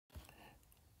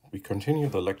We continue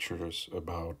the lectures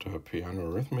about piano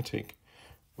arithmetic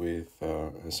with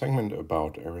a segment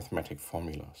about arithmetic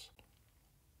formulas.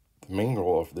 The main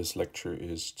goal of this lecture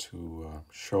is to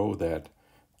show that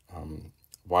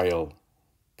while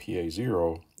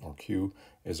PA0 or Q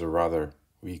is a rather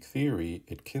weak theory,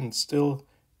 it can still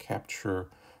capture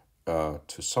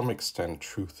to some extent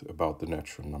truth about the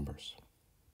natural numbers.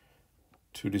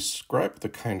 To describe the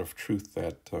kind of truth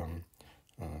that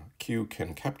Q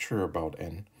can capture about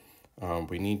n,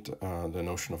 we need the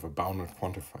notion of a bounded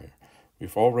quantifier.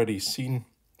 We've already seen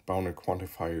bounded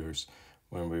quantifiers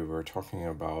when we were talking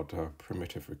about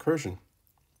primitive recursion,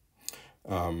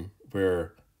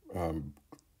 where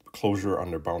closure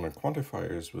under bounded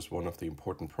quantifiers was one of the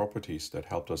important properties that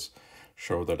helped us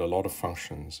show that a lot of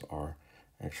functions are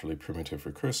actually primitive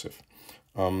recursive.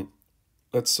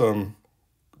 Let's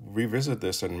revisit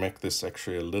this and make this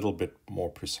actually a little bit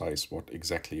more precise what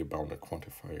exactly a bounded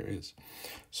quantifier is.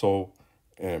 So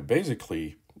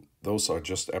basically, those are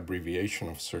just abbreviation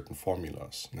of certain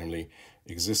formulas, namely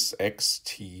exists x,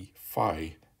 t,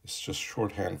 phi is just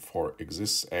shorthand for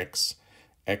exists x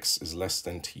is less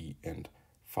than t, and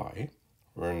phi.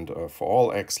 And for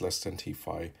all x less than t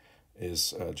phi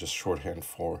is just shorthand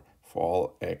for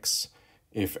all x.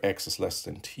 If x is less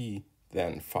than t,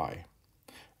 then phi.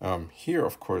 Here,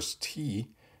 of course, t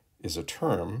is a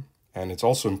term, and it's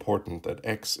also important that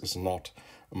x is not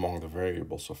among the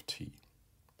variables of t.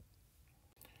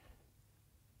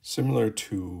 Similar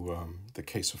to the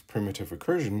case of primitive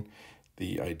recursion,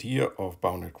 the idea of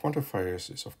bounded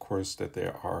quantifiers is, of course, that they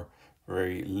are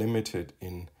very limited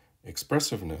in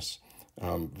expressiveness,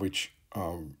 which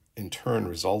in turn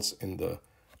results in the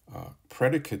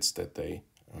predicates that they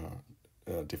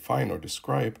define or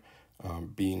describe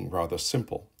being rather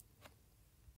simple.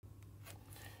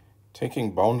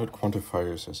 Taking bounded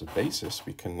quantifiers as a basis,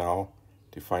 we can now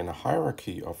define a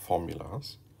hierarchy of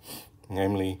formulas,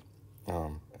 namely,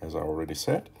 as I already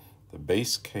said, the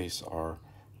base case are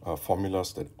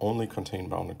formulas that only contain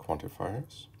bounded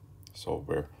quantifiers, so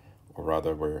where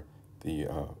the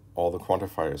all the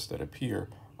quantifiers that appear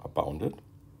are bounded.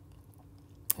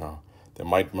 There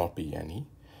might not be any.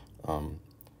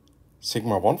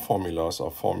 Sigma 1 formulas are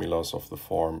formulas of the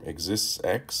form exists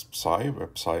x psi, where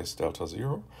psi is delta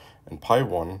 0, and pi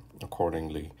 1,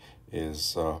 accordingly,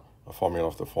 is a formula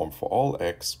of the form for all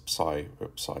x psi, where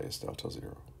psi is delta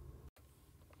 0.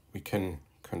 We can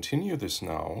continue this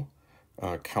now,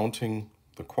 counting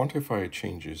the quantifier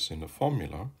changes in the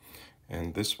formula,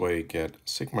 and this way get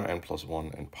sigma n plus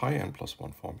 1 and pi n plus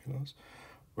 1 formulas,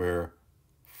 where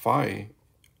phi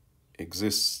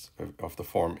exists of the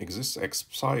form exists x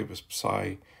psi with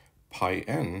psi pi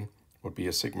n would be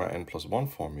a sigma n plus 1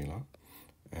 formula,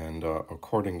 and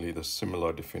accordingly the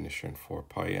similar definition for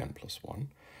pi n plus 1,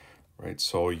 right?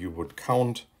 So you would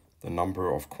count the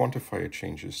number of quantifier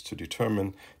changes to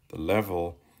determine the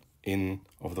level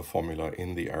of the formula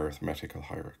in the arithmetical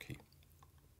hierarchy.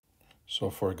 So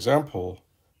for example,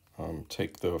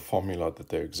 take the formula that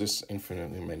there exists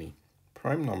infinitely many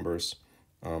prime numbers.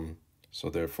 So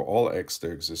there for all x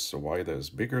there exists a y that is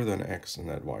bigger than x and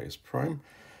that y is prime.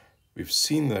 We've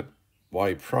seen that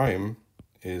y prime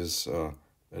is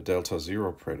a delta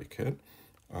 0 predicate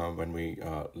when we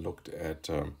looked at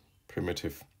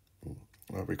primitive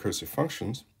recursive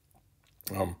functions.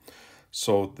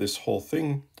 So this whole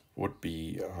thing would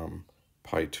be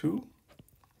pi 2,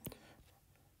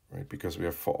 right? Because we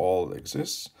have for all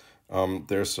exists.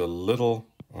 There's a little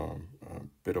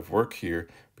bit of work here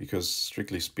because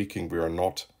strictly speaking we are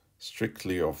not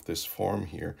strictly of this form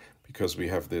here because we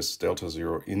have this delta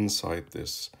 0 inside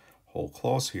this whole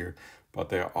clause here, but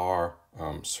there are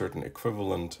certain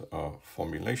equivalent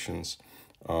formulations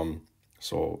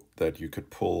so that you could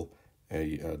pull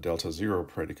a delta 0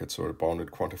 predicate, so a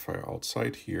bounded quantifier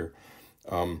outside here,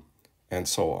 and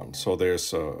so on. So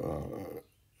there's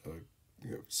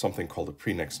something called a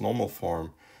pre-next normal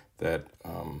form that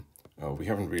we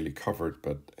haven't really covered,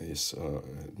 but is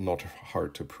not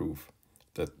hard to prove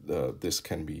that this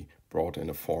can be brought in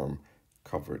a form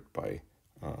covered by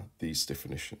these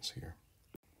definitions here.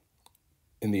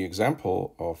 In the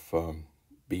example of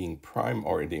being prime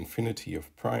or in the infinity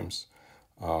of primes,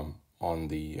 on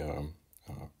the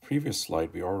previous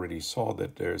slide, we already saw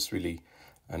that there's really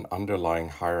an underlying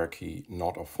hierarchy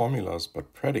not of formulas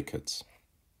but predicates.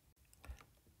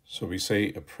 So we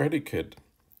say a predicate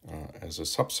as a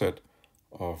subset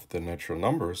of the natural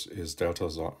numbers is delta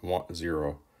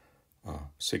 0,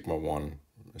 sigma 1,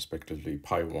 respectively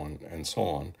pi 1, and so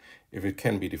on, if it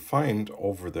can be defined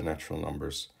over the natural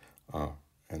numbers,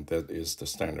 and that is the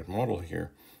standard model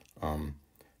here,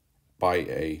 by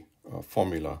a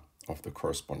formula of the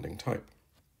corresponding type.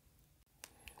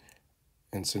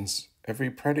 And since every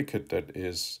predicate that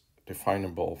is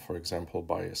definable, for example,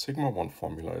 by a sigma 1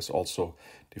 formula is also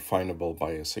definable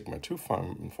by a sigma 2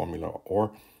 formula,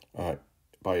 or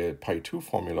by a pi 2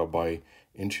 formula by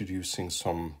introducing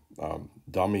some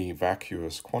dummy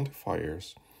vacuous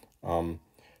quantifiers,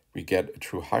 we get a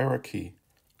true hierarchy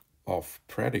of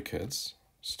predicates,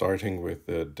 starting with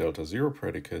the delta 0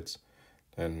 predicates,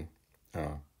 then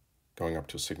going up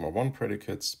to sigma 1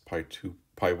 predicates,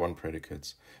 pi 1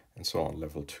 predicates, and so on,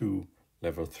 level 2,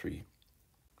 level 3.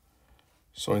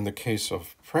 So in the case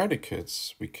of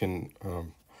predicates, we can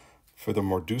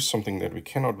furthermore do something that we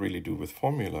cannot really do with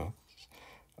formula.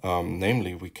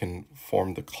 Namely, we can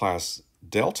form the class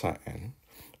delta n,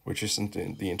 which is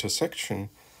the intersection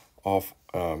of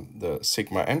the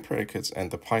sigma n predicates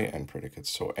and the pi n predicates.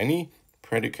 So any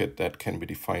predicate that can be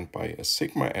defined by a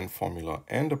sigma n formula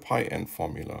and a pi n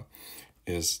formula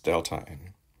is delta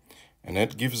n. And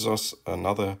that gives us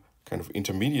another kind of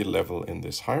intermediate level in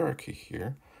this hierarchy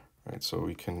here, right? So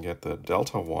we can get the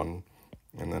delta 1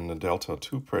 and then the delta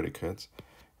 2 predicates,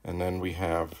 and then we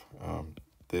have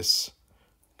this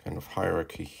kind of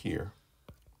hierarchy here.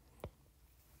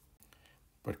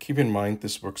 But keep in mind,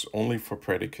 this works only for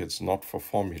predicates, not for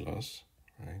formulas,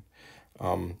 right?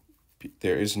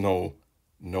 There is no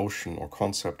notion or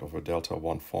concept of a delta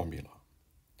 1 formula.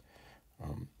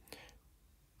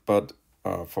 But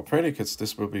for predicates,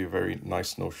 this will be a very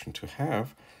nice notion to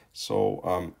have.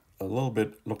 So a little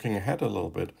bit, looking ahead a little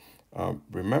bit,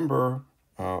 remember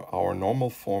our normal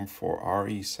form for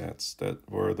RE sets that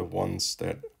were the ones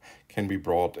that can be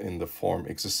brought in the form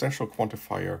existential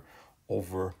quantifier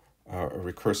over a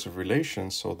recursive relation.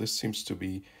 So this seems to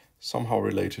be somehow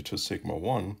related to sigma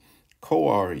 1.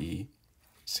 Co-RE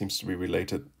seems to be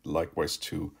related likewise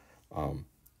to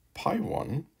pi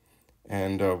 1.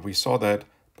 And we saw that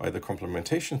by the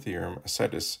complementation theorem, a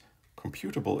set is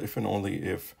computable if and only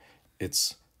if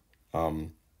it's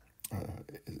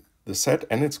the set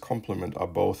and its complement are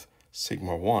both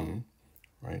sigma 1,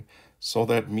 right? So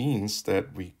that means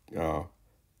that we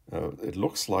it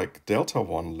looks like delta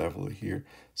 1 level here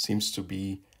seems to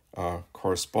be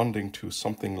corresponding to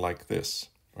something like this,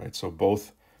 right? So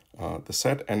both the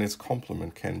set and its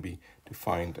complement can be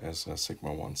defined as a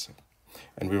sigma 1 set.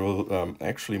 And we will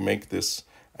actually make this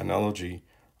analogy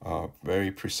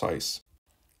very precise.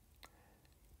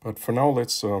 But for now,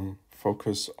 let's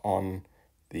focus on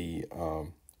the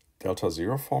delta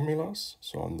 0 formulas,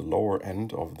 so on the lower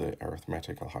end of the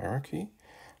arithmetical hierarchy.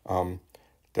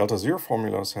 Delta 0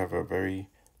 formulas have a very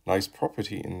nice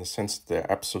property in the sense that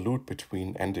they're absolute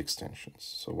between end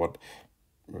extensions. So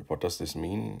what does this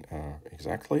mean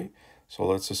exactly? So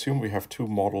let's assume we have two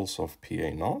models of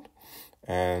PA0,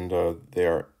 and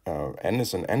n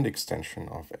is an end extension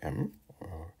of M.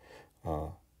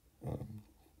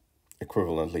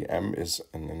 Equivalently, M is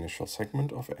an initial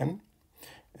segment of n.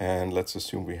 And let's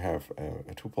assume we have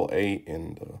a tuple A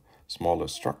in the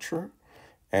smallest structure,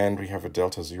 and we have a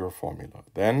delta 0 formula.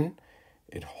 Then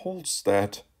it holds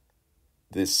that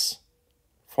this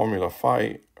formula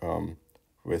phi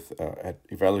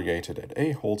evaluated at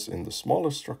A holds in the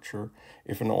smallest structure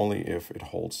if and only if it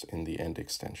holds in the end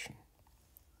extension.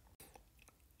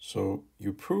 So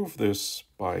you prove this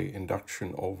by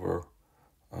induction over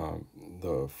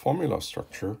the formula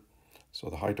structure, so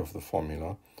the height of the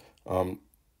formula.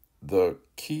 The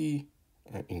key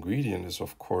ingredient is,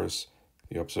 of course,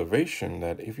 the observation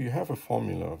that if you have a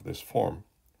formula of this form,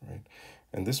 right,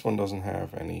 and this one doesn't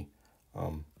have any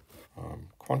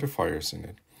quantifiers in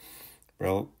it,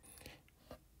 well,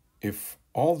 if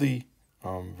all the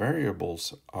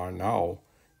variables are now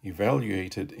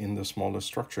evaluated in the smallest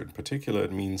structure, in particular,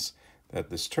 it means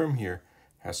that this term here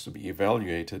has to be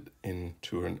evaluated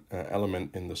into an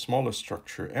element in the smallest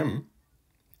structure M,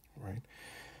 right?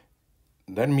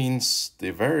 That means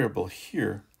the variable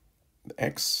here,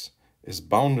 x, is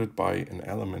bounded by an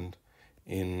element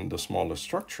in the smallest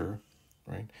structure,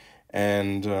 right?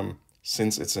 And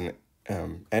since it's an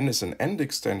n is an end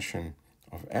extension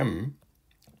of M,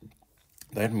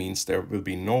 that means there will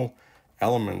be no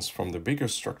elements from the bigger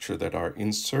structure that are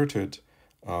inserted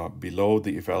below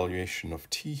the evaluation of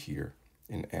t here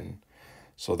in n.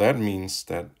 So that means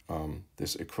that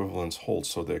this equivalence holds.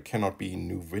 So there cannot be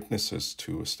new witnesses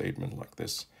to a statement like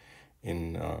this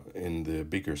in the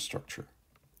bigger structure.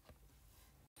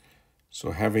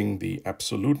 So having the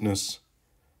absoluteness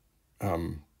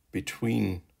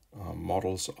between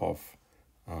models of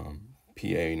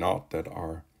PA0 that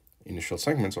are initial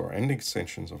segments or end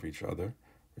extensions of each other,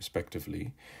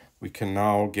 respectively, we can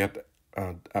now get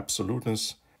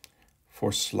absoluteness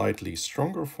for slightly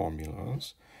stronger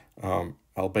formulas,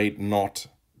 albeit not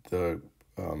the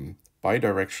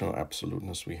bidirectional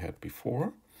absoluteness we had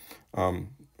before.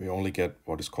 We only get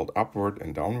what is called upward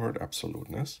and downward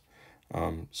absoluteness.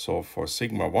 So for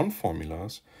sigma 1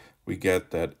 formulas, we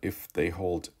get that if they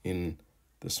hold in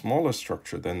the smaller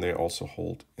structure, then they also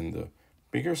hold in the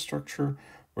bigger structure,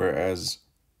 whereas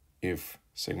if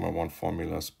sigma 1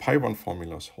 formulas, pi 1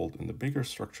 formulas hold in the bigger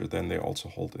structure, then they also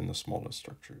hold in the smaller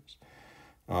structures.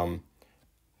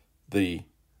 The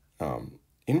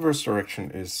inverse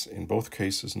direction is in both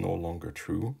cases no longer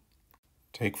true.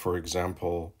 Take, for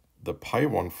example, the pi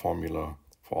 1 formula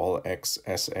for all x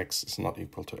as x is not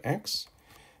equal to x.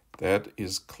 That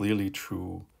is clearly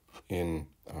true in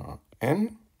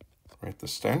N, right, the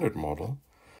standard model.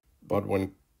 But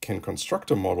one can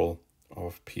construct a model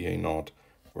of PA0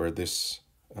 where this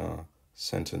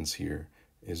sentence here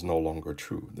is no longer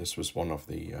true. This was one of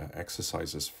the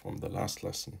exercises from the last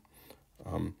lesson.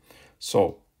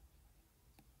 So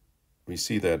we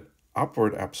see that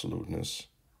upward absoluteness,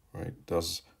 right,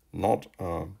 does not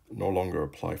no longer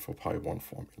apply for pi 1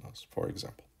 formulas, for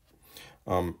example.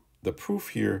 The proof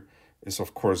here is,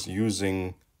 of course,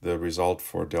 using the result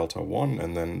for delta 1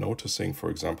 and then noticing,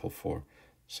 for example, for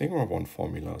sigma 1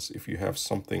 formulas, if you have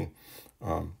something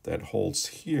that holds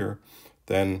here,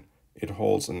 then it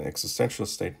holds an existential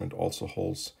statement, also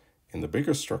holds in the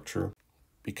bigger structure,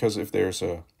 because if there's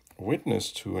a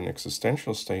witness to an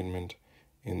existential statement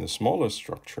in the smaller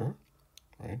structure,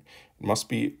 right, it must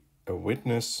be a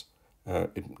witness.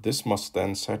 This must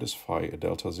then satisfy a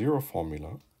delta 0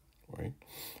 formula, right?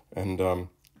 And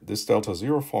this delta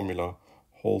 0 formula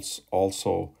holds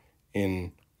also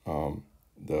in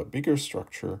the bigger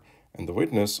structure, and the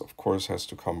witness, of course, has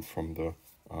to come from the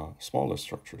smaller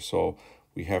structure. So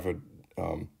we have a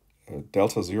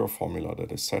delta 0 formula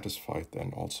that is satisfied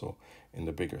then also in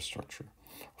the bigger structure.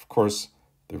 Of course,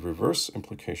 the reverse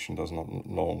implication does not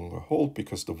no longer hold,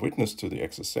 because the witness to the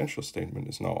existential statement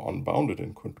is now unbounded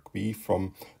and could be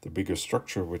from the bigger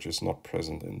structure, which is not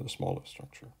present in the smaller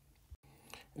structure.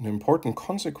 An important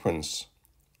consequence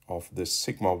of this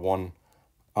sigma 1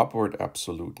 upward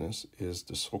absoluteness is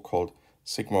the so-called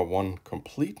sigma 1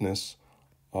 completeness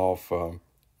of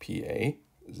PA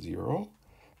 0.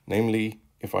 Namely,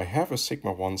 if I have a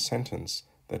sigma 1 sentence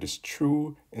that is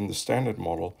true in the standard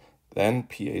model, then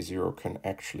PA 0 can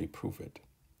actually prove it.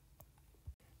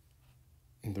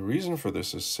 And the reason for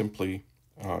this is simply,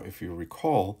 if you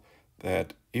recall,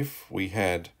 that if we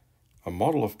had a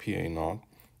model of PA0,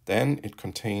 then it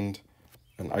contained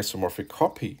an isomorphic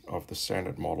copy of the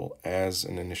standard model as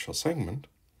an initial segment.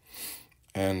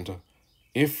 And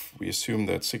if we assume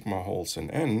that sigma holds in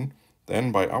N,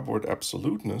 then by upward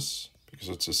absoluteness, because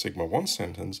it's a sigma 1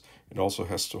 sentence, it also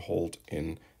has to hold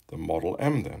in the model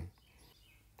M then.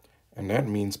 And that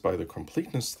means by the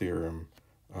completeness theorem,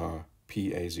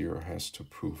 PA0 has to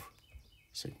prove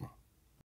sigma.